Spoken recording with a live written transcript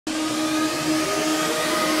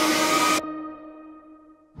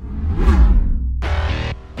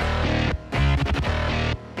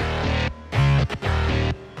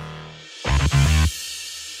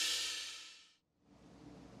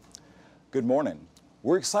Good morning.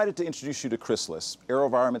 We're excited to introduce you to Crysalis,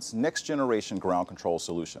 AeroVironment's next-generation ground control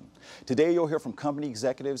solution. Today, you'll hear from company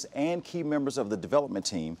executives and key members of the development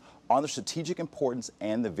team on the strategic importance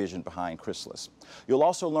and the vision behind Crysalis. You'll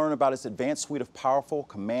also learn about its advanced suite of powerful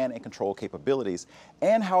command and control capabilities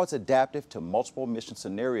and how it's adaptive to multiple mission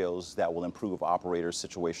scenarios that will improve operators'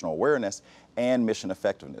 situational awareness and mission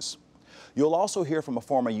effectiveness. You'll also hear from a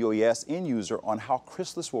former UAS end user on how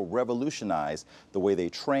Crysalis will revolutionize the way they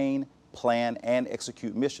train, plan, and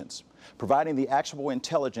execute missions, providing the actionable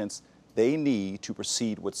intelligence they need to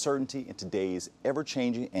proceed with certainty in today's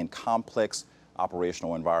ever-changing and complex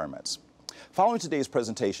operational environments. Following today's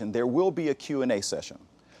presentation, there will be a Q&A session.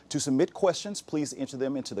 To submit questions, please enter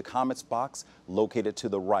them into the comments box located to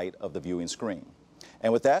the right of the viewing screen.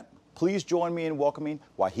 And with that, please join me in welcoming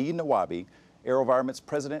Wahid Nawabi, AeroVironment's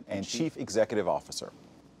President and Chief Executive Officer.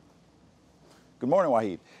 Good morning,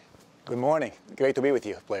 Wahid. Good morning. Great to be with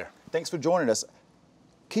you, Blair. Thanks for joining us.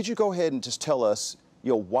 Could you go ahead and just tell us,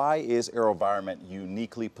 why is AeroVironment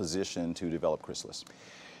uniquely positioned to develop Crysalis?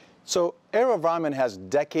 So AeroVironment has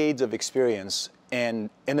decades of experience in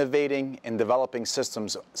innovating and developing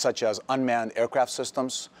systems such as unmanned aircraft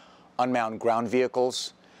systems, unmanned ground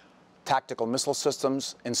vehicles, tactical missile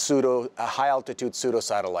systems, and high-altitude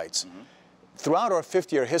pseudo-satellites. Throughout our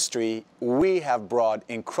 50-year history, we have brought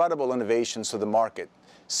incredible innovations to the market,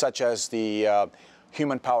 such as the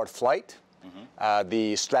human-powered flight,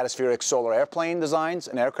 the stratospheric solar airplane designs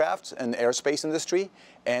and aircrafts in the aerospace industry,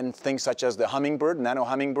 and things such as the Hummingbird, Nano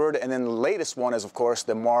Hummingbird, and then the latest one is, of course,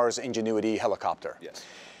 the Mars Ingenuity helicopter. Yes.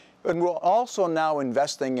 And we're also now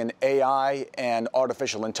investing in AI and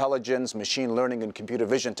artificial intelligence, machine learning, and computer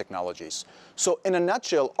vision technologies. So in a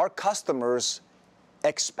nutshell, our customers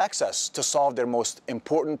expect us to solve their most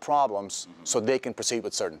important problems so they can proceed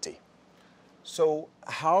with certainty. So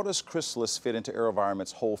how does Crysalis fit into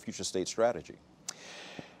AeroVironment's whole future state strategy?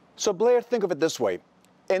 So Blair, think of it this way.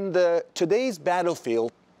 In today's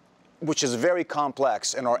battlefield, which is very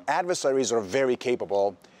complex and our adversaries are very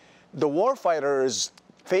capable, the warfighter is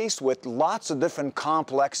faced with lots of different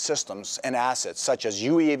complex systems and assets, such as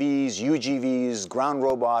UAVs, UGVs, ground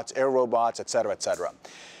robots, air robots, et cetera, et cetera.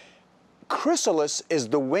 Crysalis is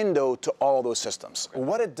the window to all those systems.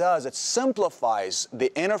 What it does, it simplifies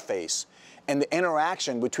the interface and the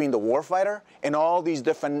interaction between the warfighter and all these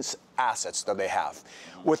different assets that they have.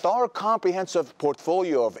 With our comprehensive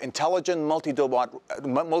portfolio of intelligent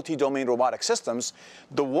multi-domain robotic systems,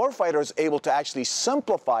 the warfighter is able to actually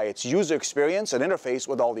simplify its user experience and interface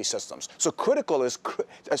with all these systems. So Crysalis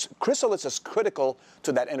is critical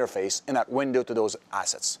to that interface and that window to those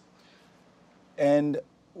assets. And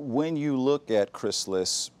when you look at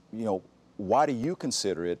Crysalis, why do you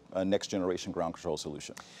consider it a next-generation ground control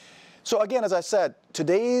solution? So again, as I said,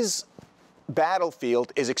 today's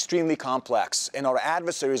battlefield is extremely complex and our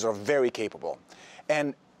adversaries are very capable.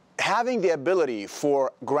 And having the ability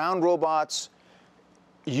for ground robots,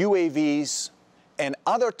 UAVs, and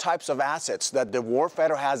other types of assets that the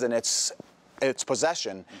warfighter has in its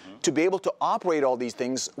possession to be able to operate all these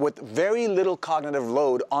things with very little cognitive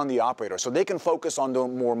load on the operator. So they can focus on the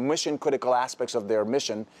more mission-critical aspects of their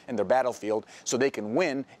mission and their battlefield so they can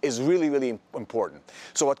win is really, really important.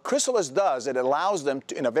 So what Crysalis does, it allows them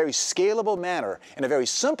to, in a very scalable manner, in a very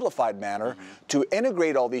simplified manner, to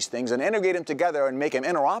integrate all these things and integrate them together and make them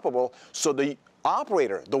interoperable so the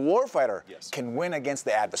operator, the warfighter, can win against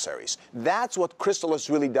the adversaries. That's what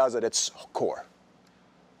Crysalis really does at its core.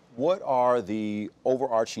 What are the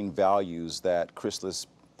overarching values that Crysalis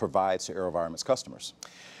provides to AeroVironment's customers?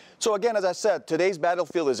 So again, as I said, today's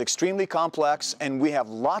battlefield is extremely complex and we have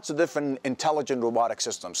lots of different intelligent robotic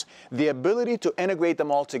systems. The ability to integrate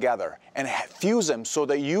them all together and fuse them so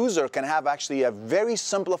the user can have actually a very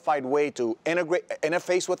simplified way to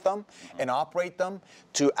interface with them and operate them,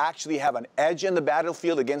 to actually have an edge in the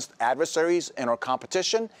battlefield against adversaries and our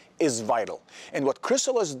competition is vital. And what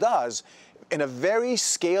Crysalis does, in a very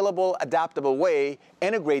scalable, adaptable way,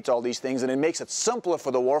 integrates all these things and it makes it simpler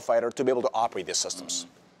for the warfighter to be able to operate these systems.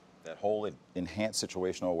 That whole enhanced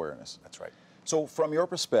situational awareness. That's right. So from your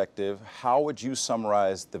perspective, how would you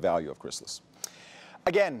summarize the value of Crysalis?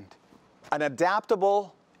 Again, an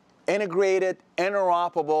adaptable, integrated,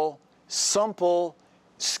 interoperable, simple,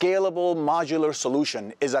 scalable, modular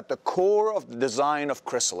solution is at the core of the design of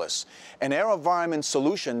Crysalis. An AeroVironment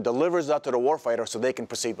solution delivers that to the warfighter so they can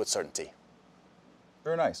proceed with certainty.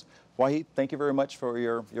 Very nice. Wahid, thank you very much for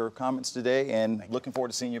your comments today, and looking forward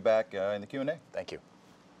to seeing you back in the Q&A. Thank you.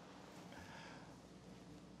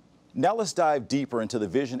 Now let's dive deeper into the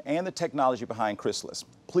vision and the technology behind Crysalis.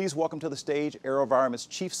 Please welcome to the stage AeroVironment's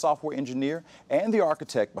Chief Software Engineer and the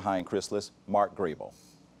architect behind Crysalis, Mark Grable.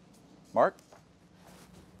 Mark?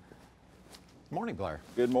 Morning, Blair.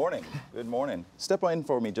 Good morning. Good morning. Step in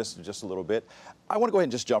for me just a little bit. I want to go ahead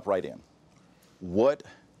and just jump right in. What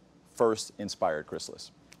first inspired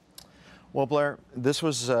Crysalis? Well, Blair, this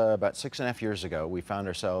was about 6.5 years ago. We found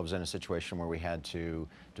ourselves in a situation where we had to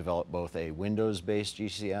develop both a Windows-based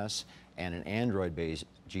GCS and an Android-based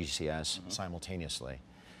GCS simultaneously.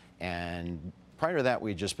 And prior to that,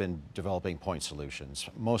 we'd just been developing point solutions,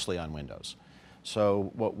 mostly on Windows.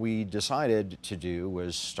 So what we decided to do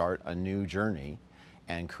was start a new journey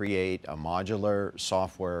and create a modular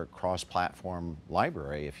software cross-platform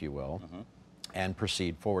library, if you will, and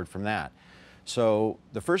proceed forward from that. So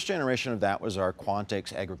the first generation of that was our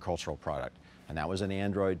Quantix agricultural product, and that was an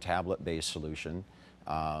Android tablet-based solution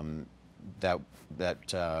that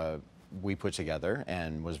we put together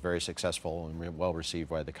and was very successful and well received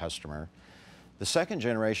by the customer. The second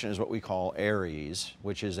generation is what we call Ares,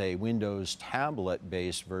 which is a Windows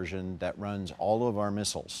tablet-based version that runs all of our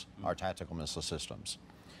missiles, our tactical missile systems.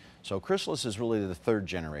 So Crysalis is really the third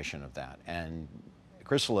generation of that, and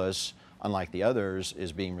Crysalis, unlike the others,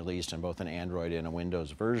 is being released in both an Android and a Windows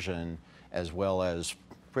version, as well as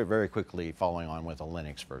very quickly following on with a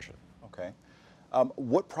Linux version. Okay.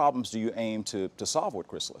 What problems do you aim to solve with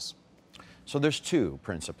Crysalis? So there's two,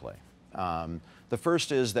 principally. The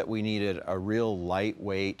first is that we needed a real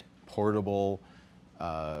lightweight, portable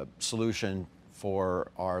solution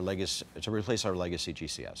for our legacy, to replace our legacy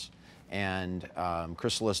GCS. And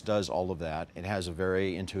Crysalis does all of that. It has a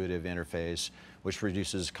very intuitive interface, which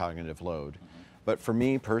reduces cognitive load. But for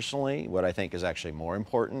me personally, what I think is actually more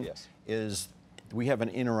important is we have an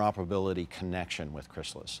interoperability connection with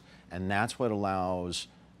Crysalis. And that's what allows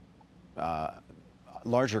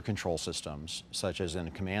larger control systems, such as in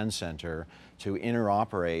a command center, to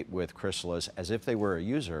interoperate with Crysalis as if they were a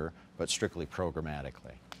user, but strictly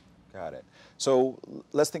programmatically. Got it. So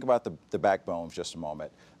let's think about the backbone for just a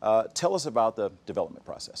moment. Tell us about the development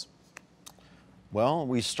process. Well,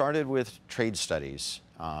 we started with trade studies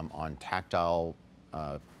on tactile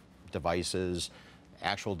devices,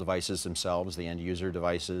 actual devices themselves, the end user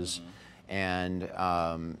devices, and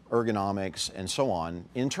ergonomics and so on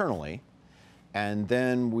internally. And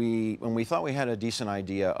then when we thought we had a decent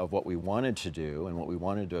idea of what we wanted to do and what we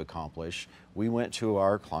wanted to accomplish, we went to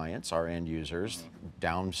our clients, our end users,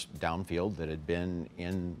 downfield that had been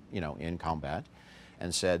in combat,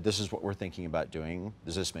 and said, "This is what we're thinking about doing.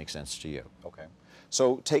 Does this make sense to you?" Okay.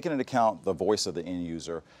 So taking into account the voice of the end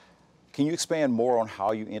user, can you expand more on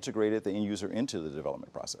how you integrated the end user into the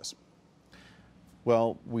development process?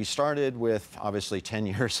 Well, we started with obviously 10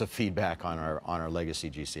 years of feedback on our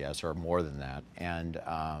legacy GCS, or more than that, and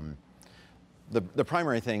the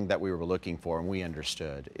primary thing that we were looking for, and we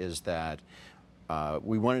understood, is that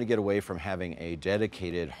we wanted to get away from having a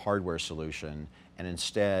dedicated hardware solution and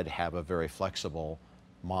instead have a very flexible,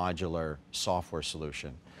 modular software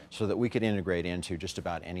solution, so that we could integrate into just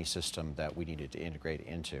about any system that we needed to integrate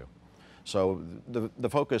into. So the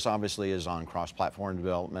focus obviously is on cross-platform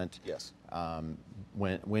development. Yes.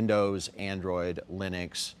 Windows, Android,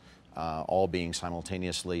 Linux, all being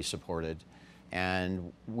simultaneously supported.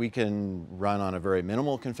 And we can run on a very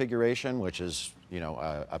minimal configuration, which is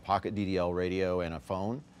a pocket DDL radio and a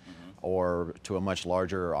phone, or to a much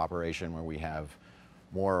larger operation where we have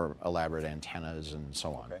more elaborate antennas and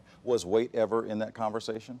so on. Okay. Was weight ever in that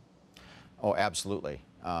conversation? Oh, absolutely.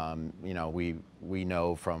 We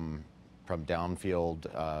know from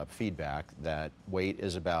downfield feedback that weight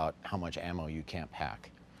is about how much ammo you can't pack.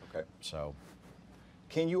 Okay. So,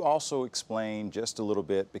 can you also explain just a little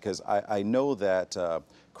bit, because I know that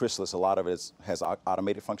Crysalis, a lot of it has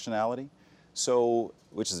automated functionality, so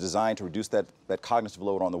which is designed to reduce that cognitive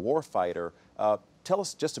load on the warfighter. Tell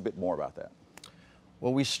us just a bit more about that.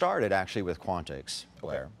 Well, we started actually with Quantix,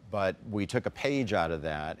 Blair, but we took a page out of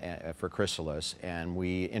that for Crysalis, and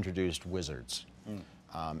we introduced wizards.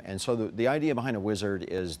 And so the idea behind a wizard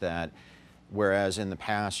is that whereas in the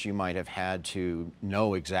past you might have had to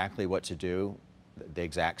know exactly what to do, the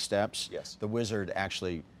exact steps, the wizard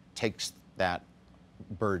actually takes that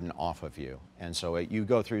burden off of you. And so you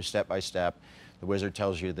go through step by step. The wizard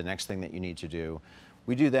tells you the next thing that you need to do.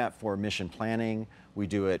 We do that for mission planning, we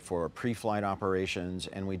do it for pre-flight operations,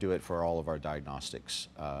 and we do it for all of our diagnostics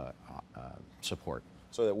support.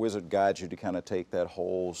 So that wizard guides you to kind of take that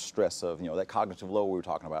whole stress of, that cognitive load we were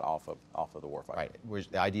talking about off of the warfighter.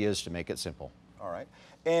 Right. The idea is to make it simple. All right.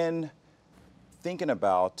 And thinking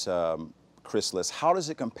about Crysalis, how does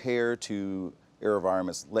it compare to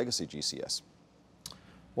AeroVironment's legacy GCS?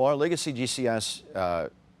 Well, our legacy GCS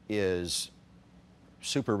is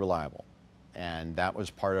super reliable, and that was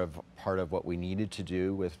part of what we needed to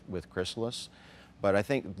do with Crysalis. But I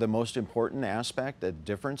think the most important aspect, the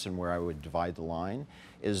difference and where I would divide the line,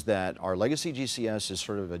 is that our legacy GCS is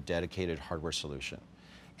sort of a dedicated hardware solution.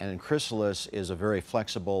 And Crysalis is a very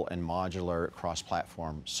flexible and modular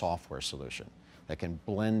cross-platform software solution that can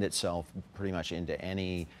blend itself pretty much into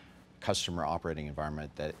any customer operating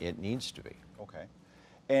environment that it needs to be. Okay.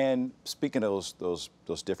 And speaking of those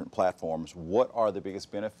different platforms, what are the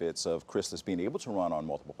biggest benefits of Crysalis being able to run on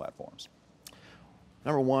multiple platforms?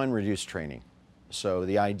 Number one, reduced training. So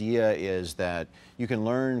the idea is that you can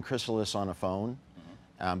learn Crysalis on a phone,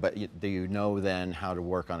 but do you know then how to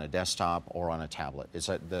work on a desktop or on a tablet? It's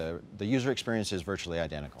that the user experience is virtually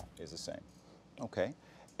identical. It's the same. Okay.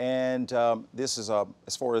 And this is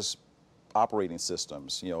as far as operating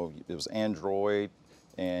systems. You know, it was Android,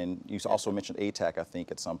 and you also mentioned ATAC, I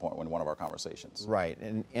think, at some point in one of our conversations. Right.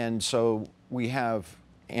 And so we have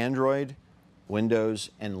Android, Windows,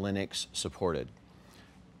 and Linux supported.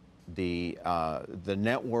 The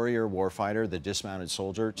Net Warrior Warfighter, the dismounted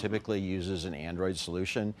soldier, typically uses an Android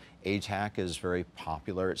solution. ATAC is very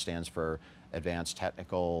popular. It stands for Advanced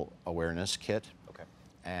Technical Awareness Kit. Okay.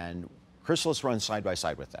 And Crysalis runs side by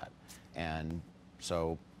side with that. And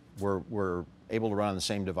so we're able to run on the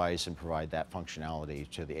same device and provide that functionality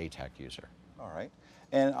to the ATAC user. All right.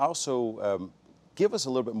 And also, give us a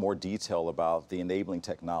little bit more detail about the enabling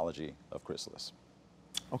technology of Crysalis.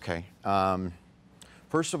 Okay.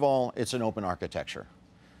 First of all, it's an open architecture.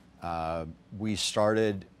 We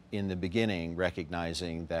started in the beginning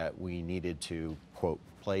recognizing that we needed to, quote,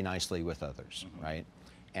 play nicely with others, right?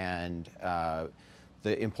 And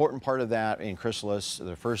the important part of that in Crysalis,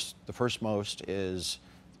 the first most is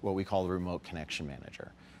what we call the Remote Connection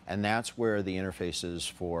Manager. And that's where the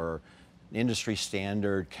interfaces for industry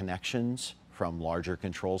standard connections from larger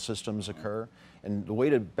control systems occur. And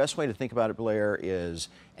the best way to think about it, Blair, is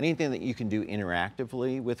anything that you can do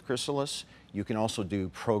interactively with Crysalis, you can also do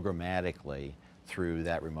programmatically through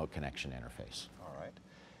that remote connection interface. All right.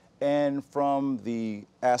 And from the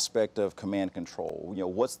aspect of command control, you know,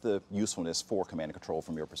 what's the usefulness for command and control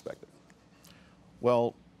from your perspective?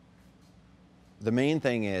 Well, the main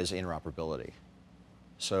thing is interoperability.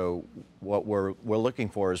 So what we're looking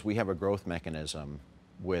for is we have a growth mechanism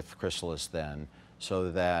with Crysalis then,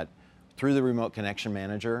 so that through the Remote Connection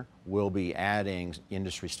Manager, we'll be adding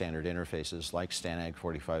industry standard interfaces like STANAG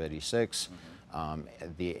 4586,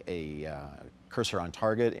 a cursor on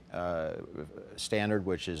target standard,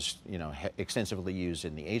 which is extensively used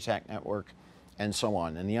in the ATAC network, and so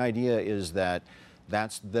on. And the idea is that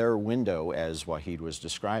that's their window, as Wahid was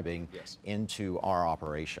describing, yes, into our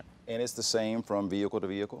operation. And it's the same from vehicle to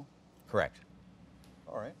vehicle? Correct.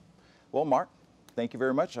 All right. Well, Mark, thank you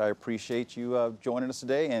very much. I appreciate you joining us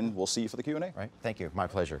today, and we'll see you for the Q&A. Right. Thank you. My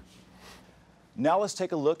pleasure. Now let's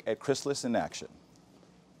take a look at Crysalis in action.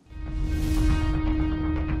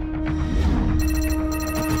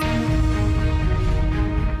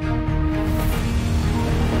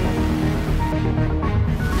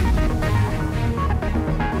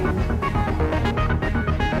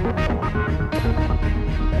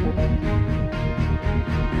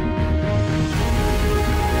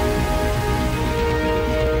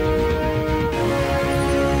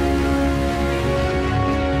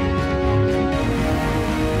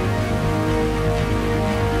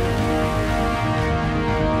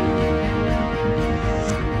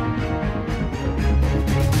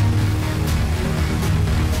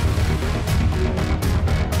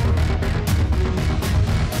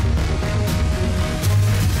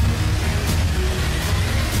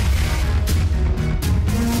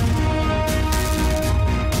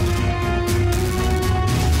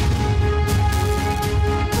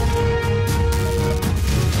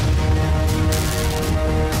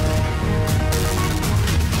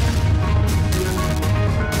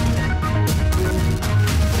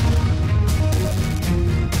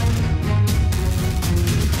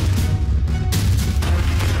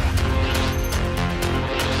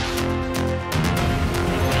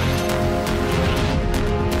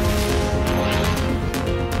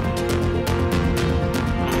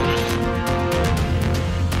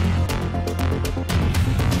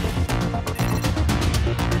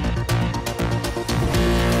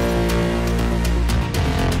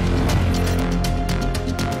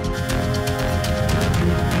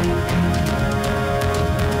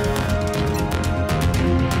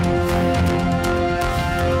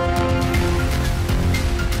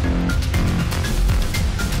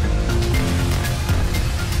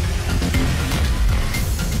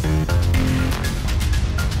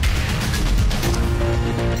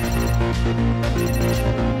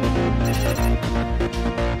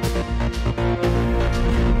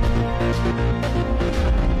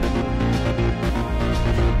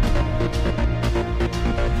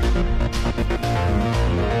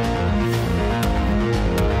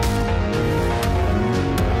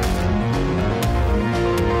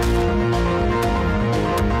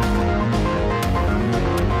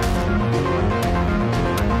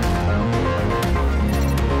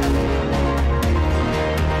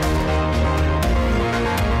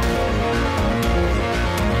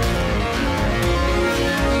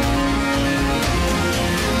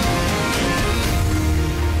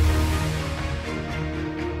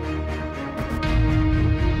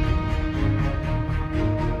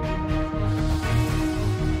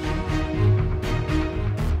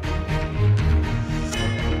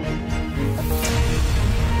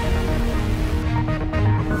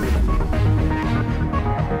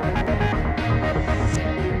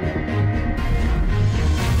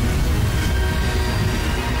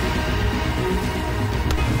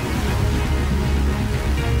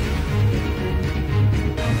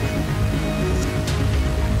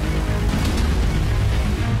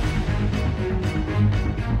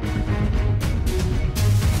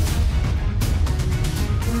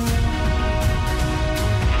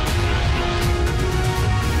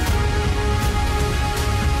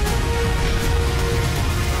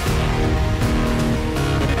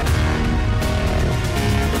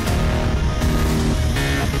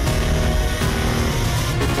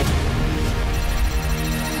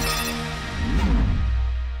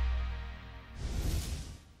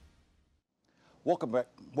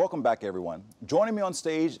 Welcome back, everyone. Joining me on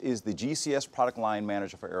stage is the GCS Product Line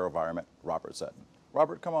Manager for AeroVironment, Robert Sutton.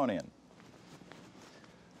 Robert, come on in.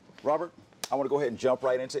 Robert, I want to go ahead and jump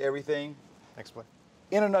right into everything. Thanks, Blair.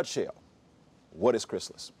 In a nutshell, what is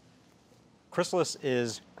Crysalis? Crysalis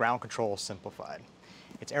is ground control simplified.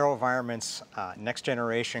 It's AeroVironment's next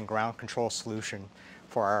generation ground control solution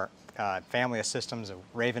for our family of systems of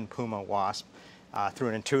Raven, Puma, Wasp through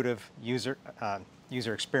an intuitive user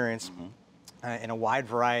experience in a wide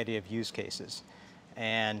variety of use cases.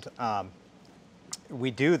 And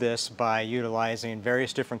we do this by utilizing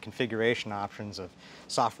various different configuration options of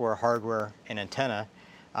software, hardware, and antenna,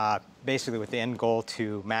 basically with the end goal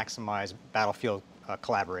to maximize battlefield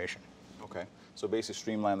collaboration. Okay, so basically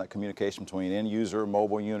streamline that communication between end user,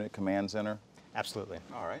 mobile unit, command center? Absolutely.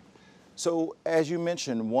 All right. So as you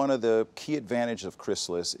mentioned, one of the key advantages of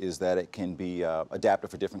Crysalis is that it can be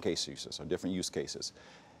adapted for different case uses or different use cases.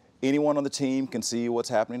 Anyone on the team can see what's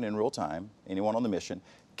happening in real time, anyone on the mission.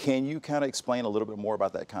 Can you kind of explain a little bit more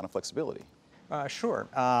about that kind of flexibility? Sure.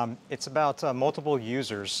 It's about multiple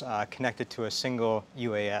users connected to a single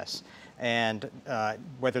UAS. And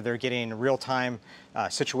whether they're getting real-time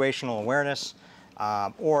situational awareness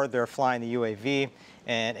or they're flying the UAV,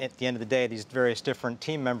 and at the end of the day, these various different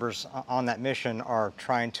team members on that mission are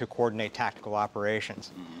trying to coordinate tactical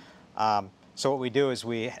operations. So what we do is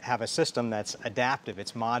we have a system that's adaptive,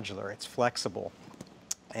 it's modular, it's flexible.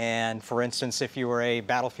 And for instance, if you were a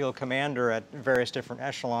battlefield commander at various different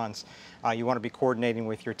echelons, you want to be coordinating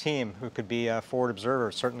with your team, who could be a forward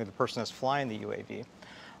observer, certainly the person that's flying the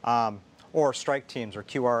UAV, or strike teams or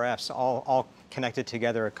QRFs, all connected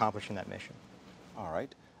together accomplishing that mission. All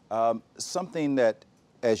right. Something that,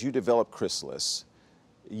 as you developed Crysalis,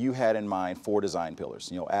 you had in mind 4 design pillars,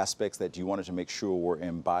 aspects that you wanted to make sure were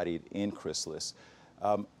embodied in Crysalis.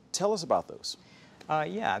 Tell us about those.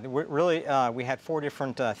 Yeah, we had 4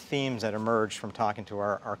 different themes that emerged from talking to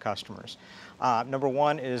our customers. Number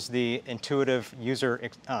 1 is the intuitive user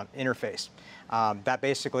interface. That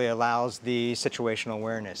basically allows the situational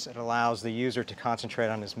awareness. It allows the user to concentrate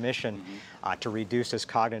on his mission to reduce his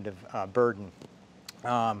cognitive burden.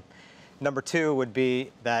 Number 2 would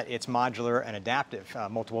be that it's modular and adaptive,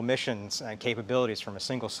 multiple missions and capabilities from a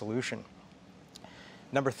single solution.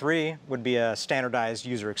 Number 3 would be a standardized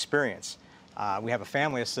user experience. We have a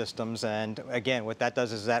family of systems, and again, what that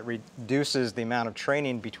does is that reduces the amount of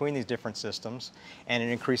training between these different systems, and it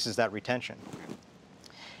increases that retention.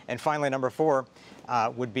 And finally, number 4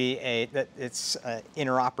 would be it's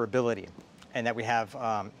interoperability, and that we have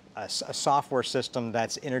a software system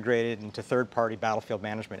that's integrated into third-party battlefield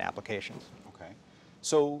management applications. Okay.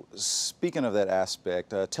 So speaking of that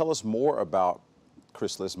aspect, tell us more about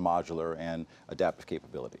Crysalis modular and adaptive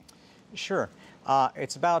capability. Sure.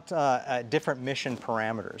 It's about different mission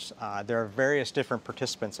parameters. There are various different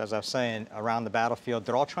participants, as I was saying, around the battlefield.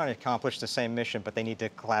 They're all trying to accomplish the same mission, but they need to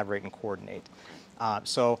collaborate and coordinate.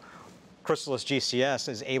 So Crysalis GCS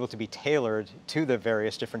is able to be tailored to the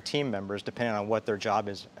various different team members depending on what their job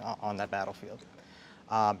is on that battlefield.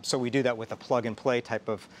 So we do that with a plug-and-play type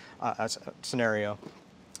of scenario.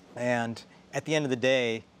 And at the end of the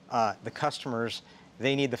day, the customers,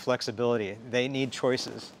 they need the flexibility. They need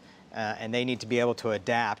choices. And they need to be able to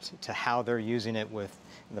adapt to how they're using it with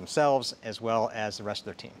themselves as well as the rest of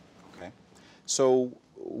their team. Okay. So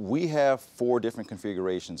we have 4 different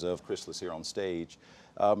configurations of Crysalis here on stage.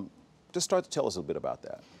 Just start to tell us a bit about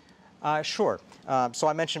that. Sure. So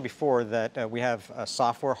I mentioned before that we have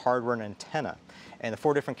software, hardware, and antenna. And the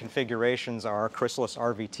 4 different configurations are Crysalis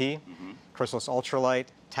RVT, Crysalis Ultralight,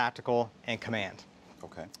 Tactical, and Command.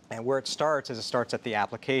 Okay. And where it starts is it starts at the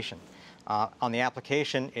application. On the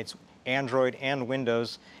application, it's Android and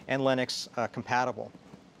Windows and Linux compatible.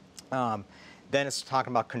 Then it's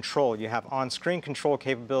talking about control. You have on-screen control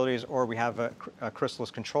capabilities, or we have a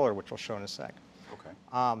Crysalis controller, which we'll show in a sec.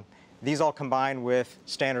 Okay. These all combine with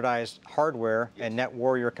standardized hardware and Net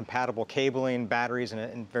Warrior compatible cabling, batteries,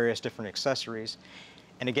 and various different accessories.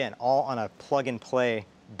 And again, all on a plug-and-play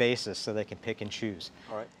basis so they can pick and choose.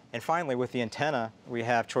 All right. And finally, with the antenna, we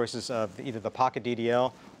have choices of either the Pocket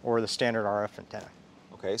DDL or the standard RF antenna.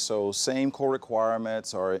 Okay, so same core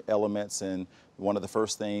requirements or elements, and one of the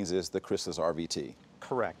first things is the Crysalis RVT.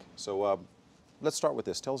 Correct. So let's start with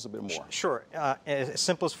this. Tell us a bit more. Sure. In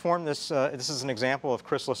simplest form, this is an example of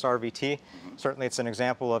Crysalis RVT. Certainly, it's an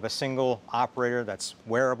example of a single operator that's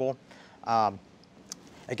wearable.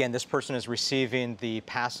 Again, this person is receiving the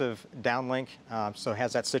passive downlink, so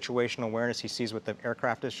has that situational awareness. He sees what the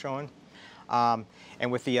aircraft is showing.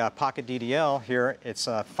 And with the Pocket DDL here, it's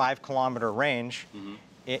a 5-kilometer range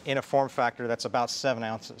in a form factor that's about 7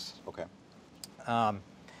 ounces. Okay.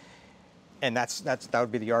 And that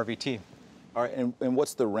would be the RVT. All right, and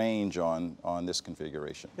what's the range on this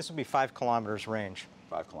configuration? This would be 5 kilometers range.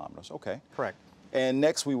 5 kilometers, okay. Correct. And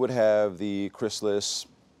next we would have the Crysalis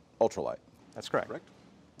Ultralight. That's correct. Correct?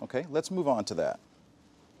 Okay, let's move on to that.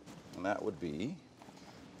 And that would be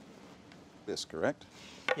this, correct?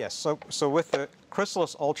 Yes, so with the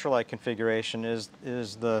Crysalis Ultralight configuration is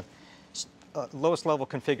the lowest level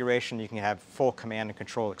configuration you can have full command and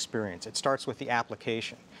control experience. It starts with the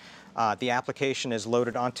application. The application is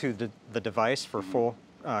loaded onto the device for full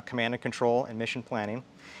command and control and mission planning.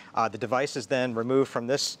 The device is then removed from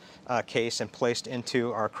this case and placed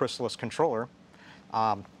into our Crysalis controller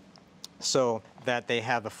so that they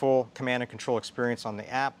have the full command and control experience on the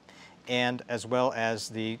app and as well as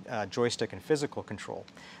the joystick and physical control.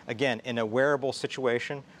 Again, in a wearable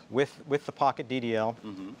situation with the Pocket DDL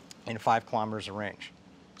in 5 kilometers of range.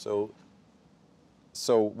 So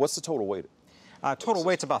what's the total weight? Total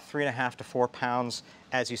weight's about 3.5 to 4 pounds,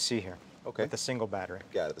 as you see here. Okay. With the single battery.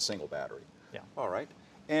 Got it, the single battery. Yeah. All right.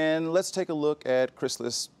 And let's take a look at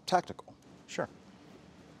Crysalis Tactical. Sure.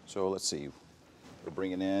 So let's see. We're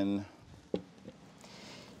bringing in.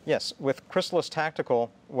 Yes, with Crysalis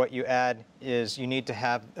Tactical, what you add is you need to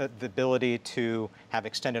have the ability to have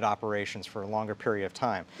extended operations for a longer period of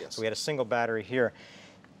time. Yes. So we had a single battery here.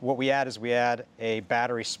 What we add is we add a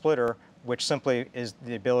battery splitter, which simply is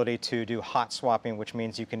the ability to do hot swapping, which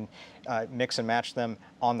means you can mix and match them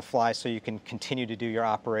on the fly so you can continue to do your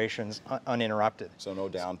operations uninterrupted. So no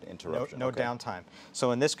down interruption. No okay. downtime. So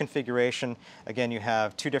in this configuration, again, you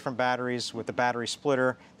have 2 different batteries with the battery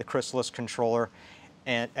splitter, the Crysalis controller,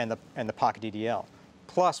 and the Pocket DDL.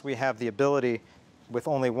 Plus, we have the ability, with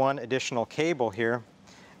only one additional cable here,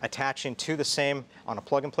 attaching to the same, on a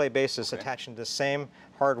plug-and-play basis, attaching to the same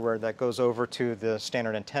hardware that goes over to the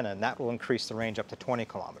standard antenna, and that will increase the range up to 20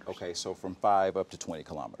 kilometers. Okay, so from 5 up to 20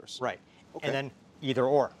 kilometers. Right. Okay. And then either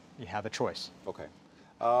or, you have a choice. Okay.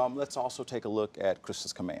 Let's also take a look at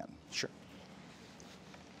Crysalis Command. Sure.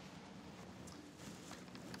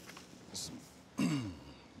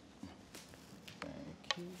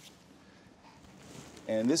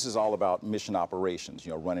 And this is all about mission operations,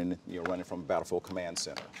 running from a battlefield command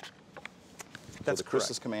center. That's so the correct.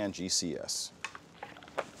 Crysalis Command GCS.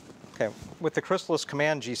 Okay, with the Crysalis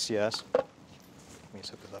Command GCS, let me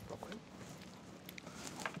set this up real quick.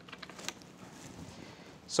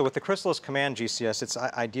 So with the Crysalis Command GCS, it's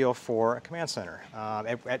ideal for a command center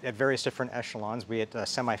at various different echelons, be it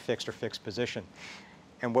semi-fixed or fixed position.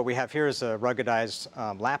 And what we have here is a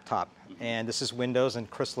ruggedized laptop, and this is Windows, and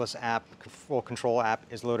Crysalis app, full control app,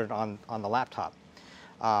 is loaded on the laptop.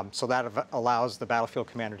 So that allows the battlefield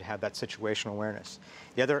commander to have that situational awareness.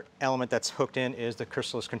 The other element that's hooked in is the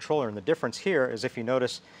Crysalis controller, and the difference here is, if you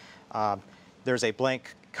notice, there's a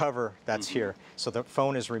blank cover that's here. So the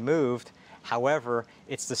phone is removed. However,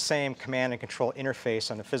 it's the same command and control interface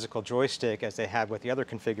on the physical joystick as they have with the other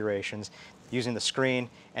configurations, using the screen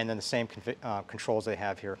and then the same controls they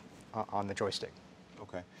have here on the joystick.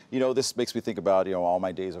 Okay. This makes me think about, all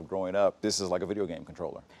my days of growing up. This is like a video game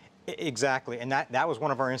controller. Exactly, and that was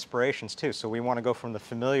one of our inspirations too. So we want to go from the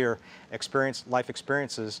familiar life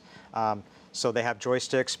experiences. So they have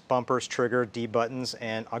joysticks, bumpers, trigger, D buttons,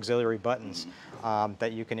 and auxiliary buttons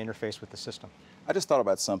that you can interface with the system. I just thought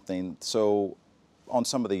about something. So on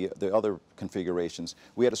some of the other configurations,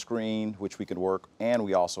 we had a screen which we could work, and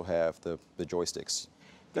we also have the joysticks.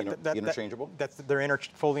 Interchangeable? They're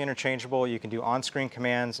fully interchangeable. You can do on-screen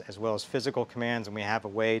commands as well as physical commands, and we have a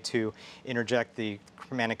way to interject the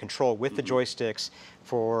command and control with the joysticks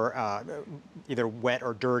for either wet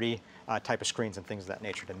or dirty type of screens and things of that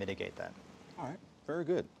nature to mitigate that. All right, very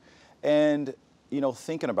good. And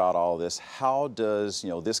thinking about all this, how does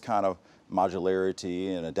this kind of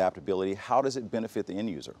modularity and adaptability, how does it benefit the end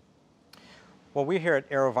user? Well, we here at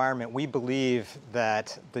AeroVironment, we believe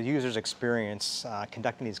that the user's experience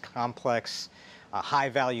conducting these complex,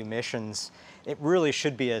 high-value missions, it really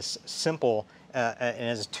should be as simple and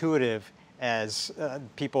as intuitive as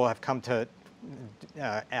people have come to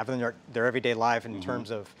have in their everyday life in terms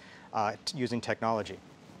of using technology.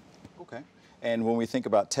 Okay. And when we think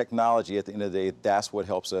about technology, at the end of the day, that's what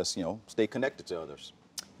helps us, stay connected to others.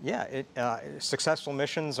 Yeah, successful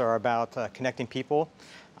missions are about connecting people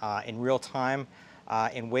in real time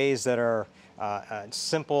in ways that are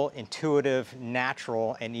simple, intuitive,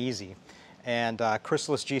 natural, and easy. And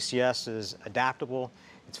Crysalis GCS is adaptable.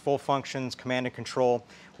 It's full functions, command and control,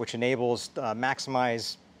 which enables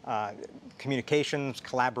maximize communications,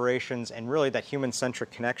 collaborations, and really that human-centric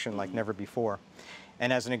connection like never before.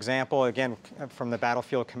 And as an example, again, from the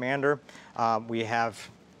battlefield commander, we have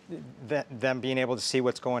them being able to see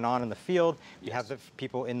what's going on in the field. You have the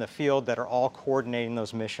people in the field that are all coordinating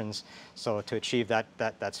those missions, so to achieve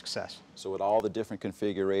that success. So with all the different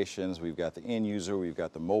configurations, we've got the end user, we've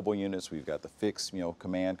got the mobile units, we've got the fixed,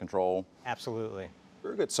 command control. Absolutely.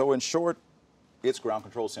 Very good. So in short, it's ground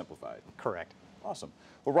control simplified. Correct. Awesome.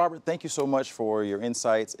 Well, Robert, thank you so much for your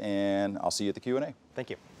insights, and I'll see you at the Q&A. Thank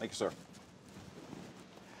you. Thank you, sir.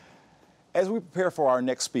 As we prepare for our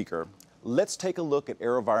next speaker, let's take a look at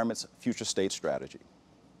AeroVironment's future state strategy.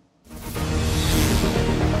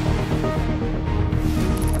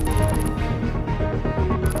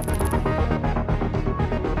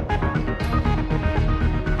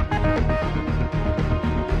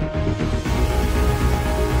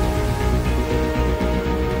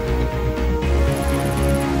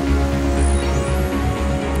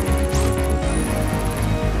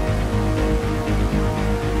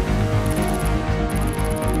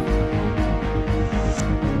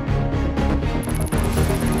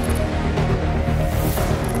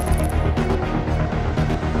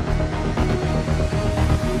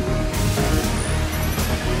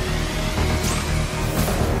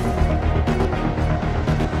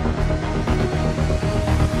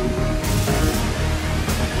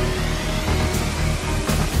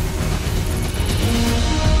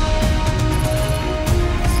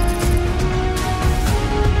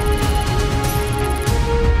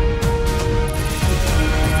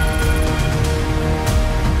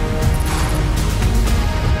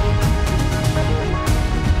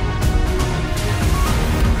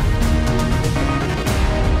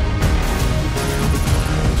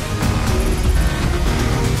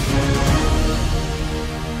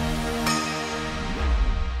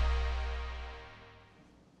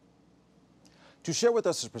 To share with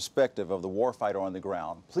us his perspective of the warfighter on the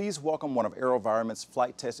ground, please welcome one of AeroVironment's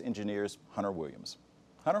flight test engineers, Hunter Williams.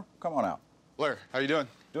 Hunter, come on out. Blair, how you doing?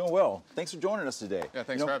 Doing well. Thanks for joining us today. Yeah,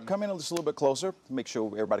 thanks for having me. Come in just a little bit closer to make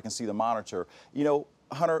sure everybody can see the monitor.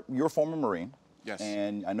 Hunter, you're a former Marine. Yes.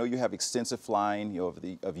 And I know you have extensive flying of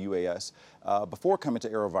UAS. Before coming to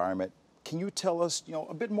AeroVironment, can you tell us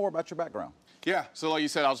a bit more about your background? Yeah, so like you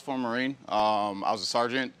said, I was a former Marine. I was a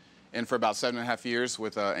sergeant, and for about 7.5 years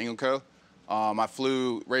with Engelco. I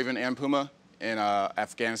flew Raven and Puma in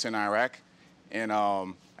Afghanistan and Iraq. And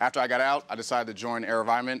after I got out, I decided to join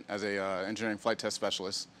AeroVironment as a engineering flight test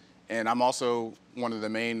specialist. And I'm also one of the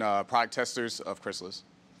main product testers of Crysalis.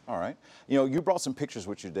 All right. You brought some pictures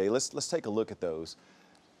with you today. Let's take a look at those.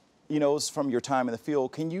 It's from your time in the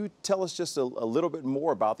field. Can you tell us just a little bit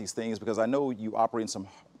more about these things? Because I know you operate in some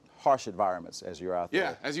harsh environments as you're out there.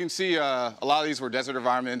 Yeah, as you can see, a lot of these were desert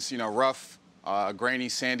environments, rough, grainy,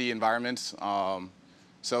 sandy environments.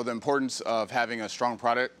 So the importance of having a strong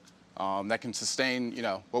product that can sustain,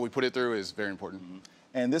 what we put it through is very important. Mm-hmm.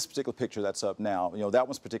 And this particular picture that's up now, that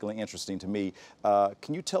one's particularly interesting to me.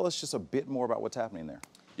 Can you tell us just a bit more about what's happening there?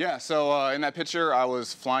 Yeah, so in that picture, I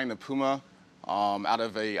was flying the Puma out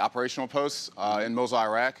of a operational post in Mosul,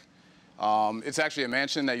 Iraq. It's actually a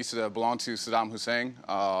mansion that used to belong to Saddam Hussein.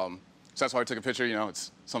 So that's why I took a picture.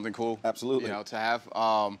 It's something cool. Absolutely. To have.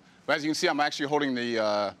 But as you can see, I'm actually holding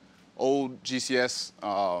the old GCS,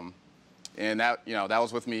 and that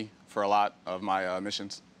was with me for a lot of my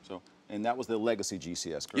missions. And that was the legacy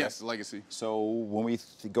GCS, correct? Yes, the legacy. So when we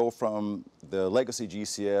go from the legacy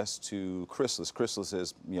GCS to Crysalis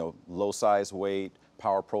is low size weight,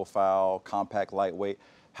 power profile, compact, lightweight.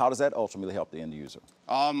 How does that ultimately help the end user?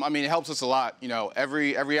 It helps us a lot.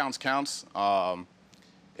 Every ounce counts.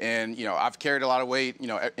 And I've carried a lot of weight.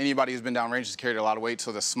 Anybody who's been downrange has carried a lot of weight.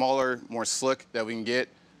 So the smaller, more slick that we can get,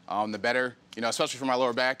 the better. Especially for my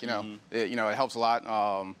lower back. It helps a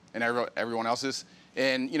lot. And everyone else's.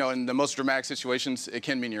 And in the most dramatic situations, it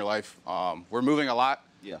can mean your life. We're moving a lot.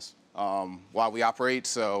 Yes. While we operate,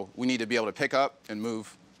 so we need to be able to pick up and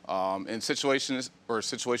move. And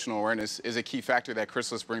situational awareness is a key factor that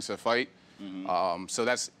Crysalis brings to the fight. Mm-hmm. So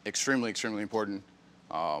that's extremely, extremely important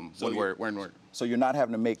when we're in work. So you're not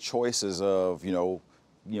having to make choices of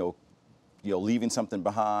leaving something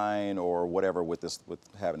behind or whatever with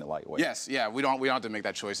having it lightweight. Yes, yeah, we don't have to make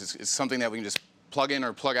that choice. It's something that we can just plug in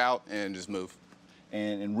or plug out and just move.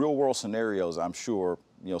 And in real world scenarios, I'm sure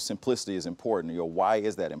simplicity is important. Why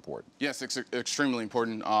is that important? Yes, it's extremely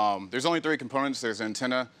important. There's only 3 components. There's the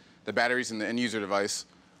antenna, the batteries, and the end user device.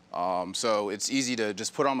 So it's easy to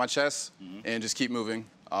just put on my chest and just keep moving.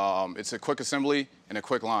 It's a quick assembly and a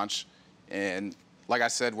quick launch. And like I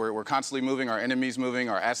said, we're constantly moving. Our enemy's moving.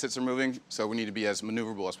 Our assets are moving. So we need to be as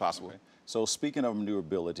maneuverable as possible. Okay. So speaking of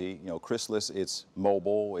maneuverability, Crysalis, it's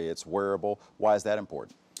mobile, it's wearable. Why is that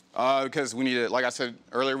important? Because we need to, like I said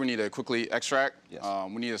earlier, we need to quickly extract. Yes.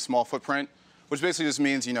 We need a small footprint. which basically just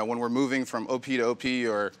means, you know, when we're moving from OP to OP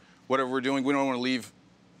or whatever we're doing, we don't want to leave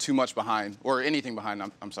too much behind, or anything behind,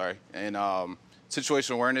 I'm sorry. And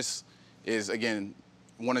situational awareness is, again,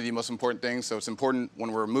 one of the most important things. So it's important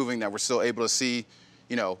when we're moving that we're still able to see,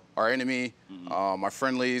 you know, our enemy, our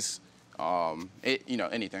friendlies, you know,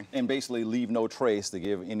 anything. And basically leave no trace to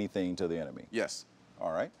give anything to the enemy. Yes.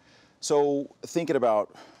 All right. So thinking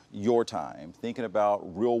about your time, thinking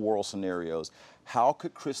about real world scenarios, how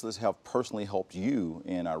could Crysalis have personally helped you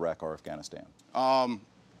in Iraq or Afghanistan?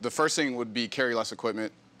 The first thing would be carry less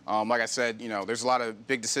equipment. Like I said, you know, there's a lot of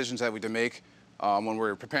big decisions that we have to make when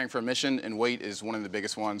we're preparing for a mission, and weight is one of the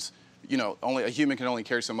biggest ones. You know, only a human can only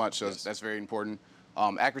carry so much, so that's very important.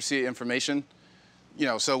 Accuracy of information. You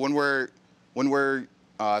know, so when we're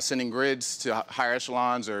sending grids to higher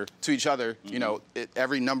echelons or to each other, you know,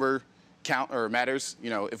 every number count or matters. You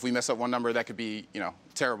know, if we mess up one number, that could be, you know,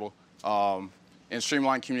 terrible. And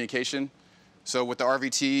streamlined communication. So with the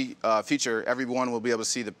RVT feature, everyone will be able to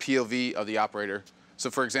see the POV of the operator.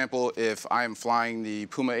 So for example, if I am flying the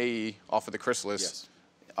Puma AE off of the Crysalis,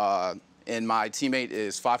 and my teammate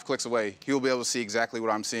is 5 clicks away, he will be able to see exactly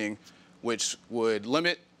what I'm seeing, which would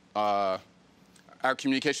limit our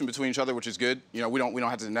communication between each other, which is good. You know, we don't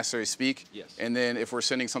have to necessarily speak. Yes. And then if we're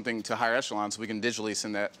sending something to higher echelons, we can digitally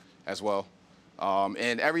send that as well.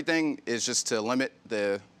 And everything is just to limit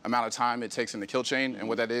the amount of time it takes in the kill chain, and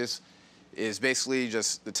what that is basically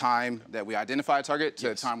just the time that we identify a target to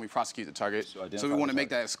the time we prosecute the target. So we want to make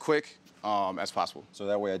that as quick as possible. So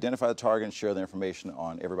that way, identify the target and share the information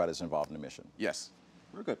on everybody that's involved in the mission. Yes.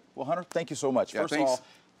 Very good. Well, Hunter, thank you so much. Yeah, First thanks. of all,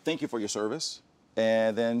 thank you for your service.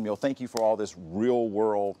 And then, you know, thank you for all this real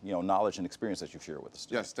world, you know, knowledge and experience that you've shared with us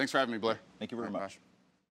today. Yes, thanks for having me, Blair. Thank you very much. Bye.